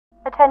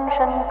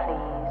Attention,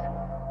 please.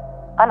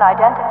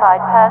 Unidentified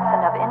person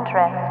of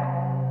interest.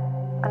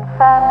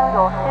 Confirm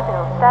your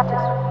civil status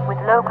with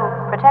local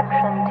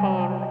protection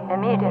team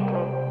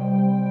immediately.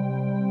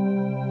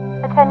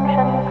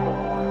 Attention,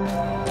 please.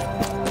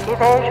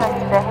 Evasion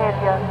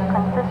behavior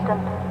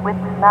consistent with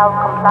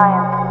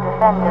malcompliant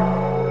defendants.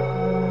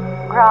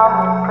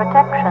 Ground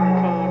protection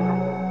team.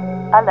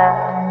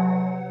 Alert.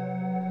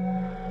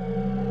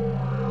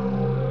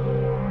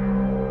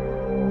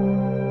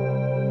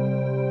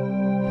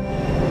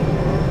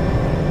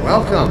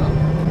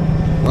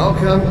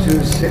 Welcome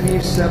to City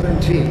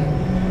 17.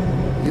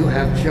 You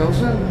have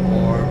chosen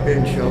or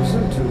been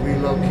chosen to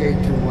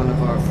relocate to one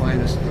of our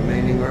finest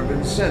remaining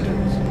urban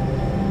centers.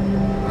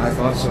 I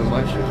thought so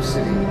much of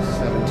City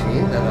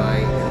 17 that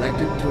I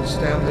elected to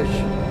establish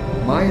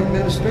my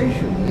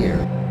administration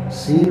here,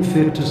 seeing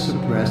fit to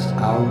suppress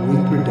our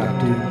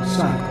reproductive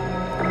cycle.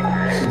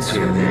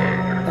 Sincerely,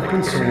 a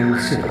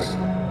concerned citizen.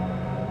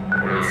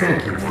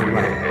 Thank you for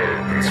writing,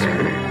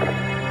 concern.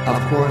 Of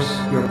course,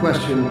 your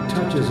question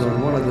touches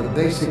on one of the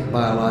basic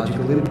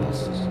biological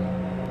impulses,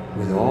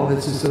 with all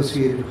its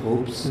associated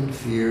hopes and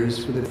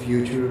fears for the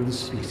future of the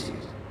species.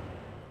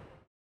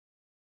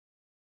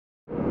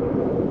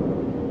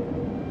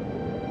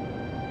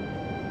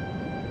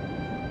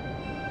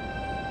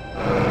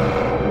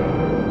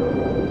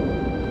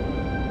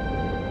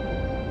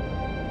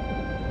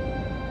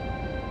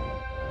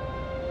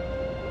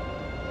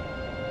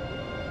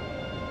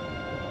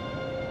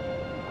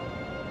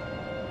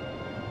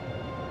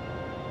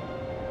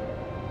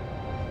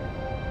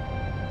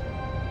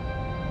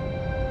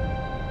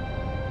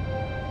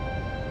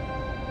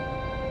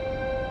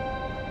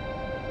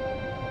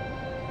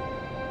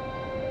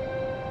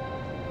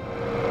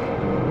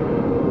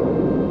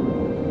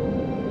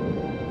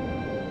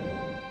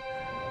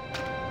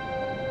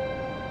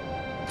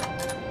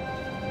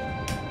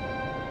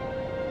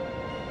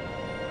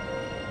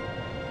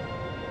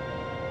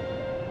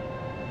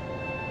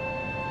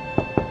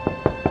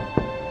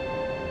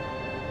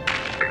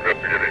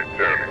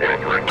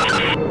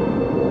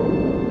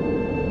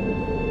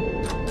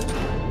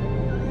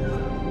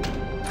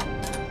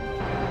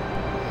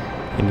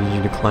 I need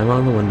you to climb out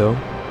of the window.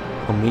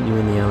 I'll meet you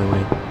in the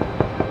alleyway.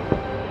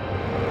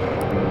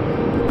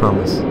 I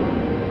promise.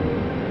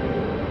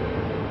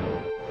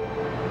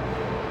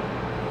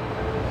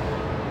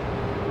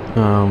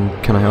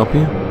 Can I help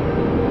you?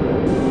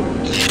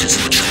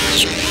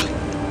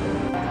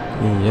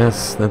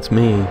 Yes, that's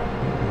me.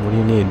 What do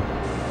you need?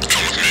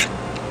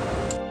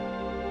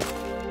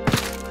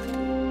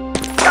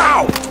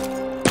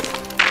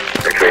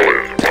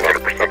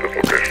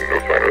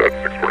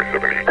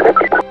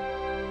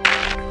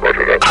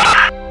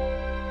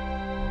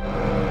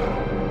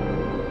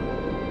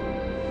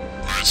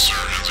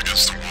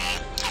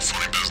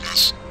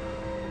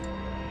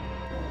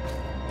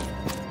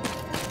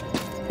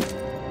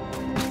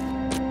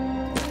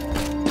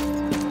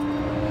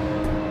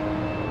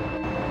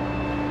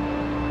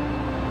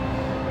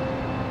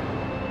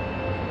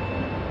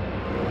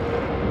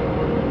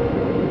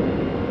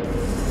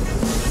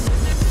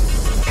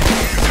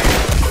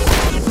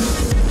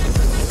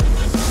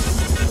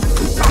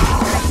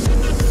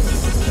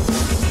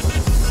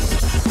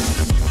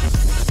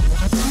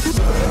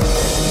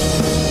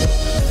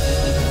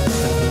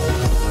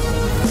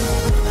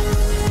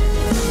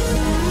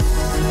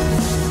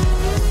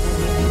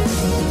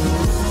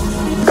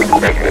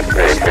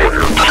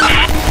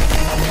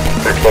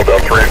 Slow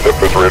down 3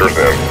 infiltrators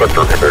and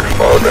sector index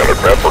and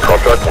advance for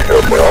contact. We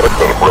have biotics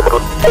on the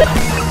perimeter.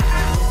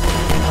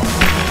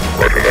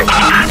 Roger that.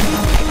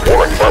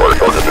 Warning, primary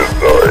target is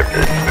engaged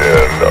in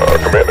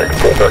command and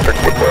control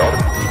tactics with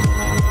biotics.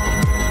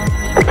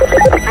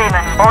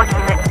 Raymond, all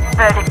units,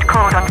 verdict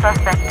code on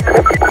suspect.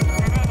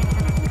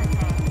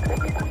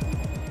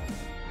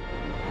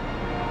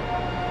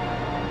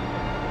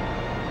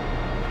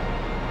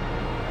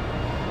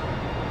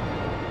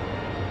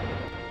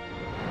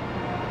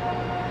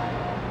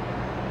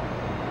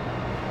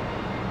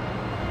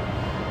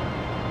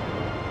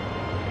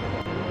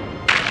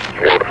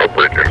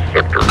 Outbreak in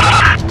sector.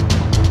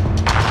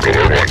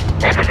 Roller 1,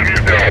 officer is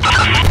down.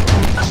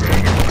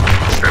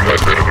 Inside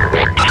citizen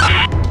 1.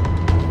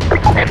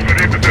 Officer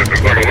needs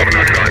assistance on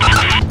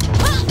 1199.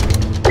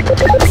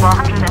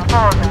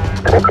 104.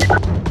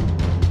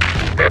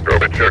 Back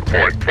up at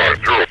checkpoint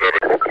 507.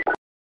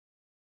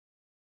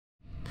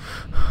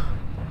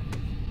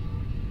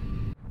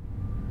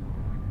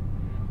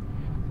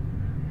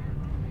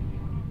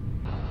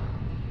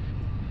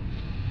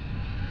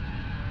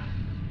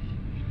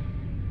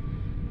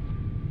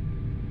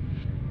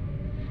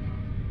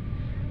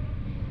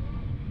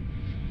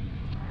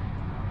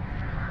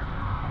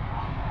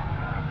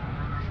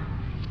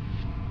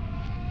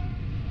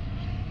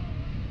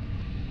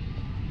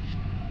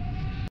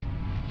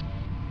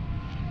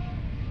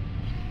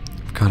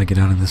 Gotta get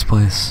out of this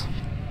place.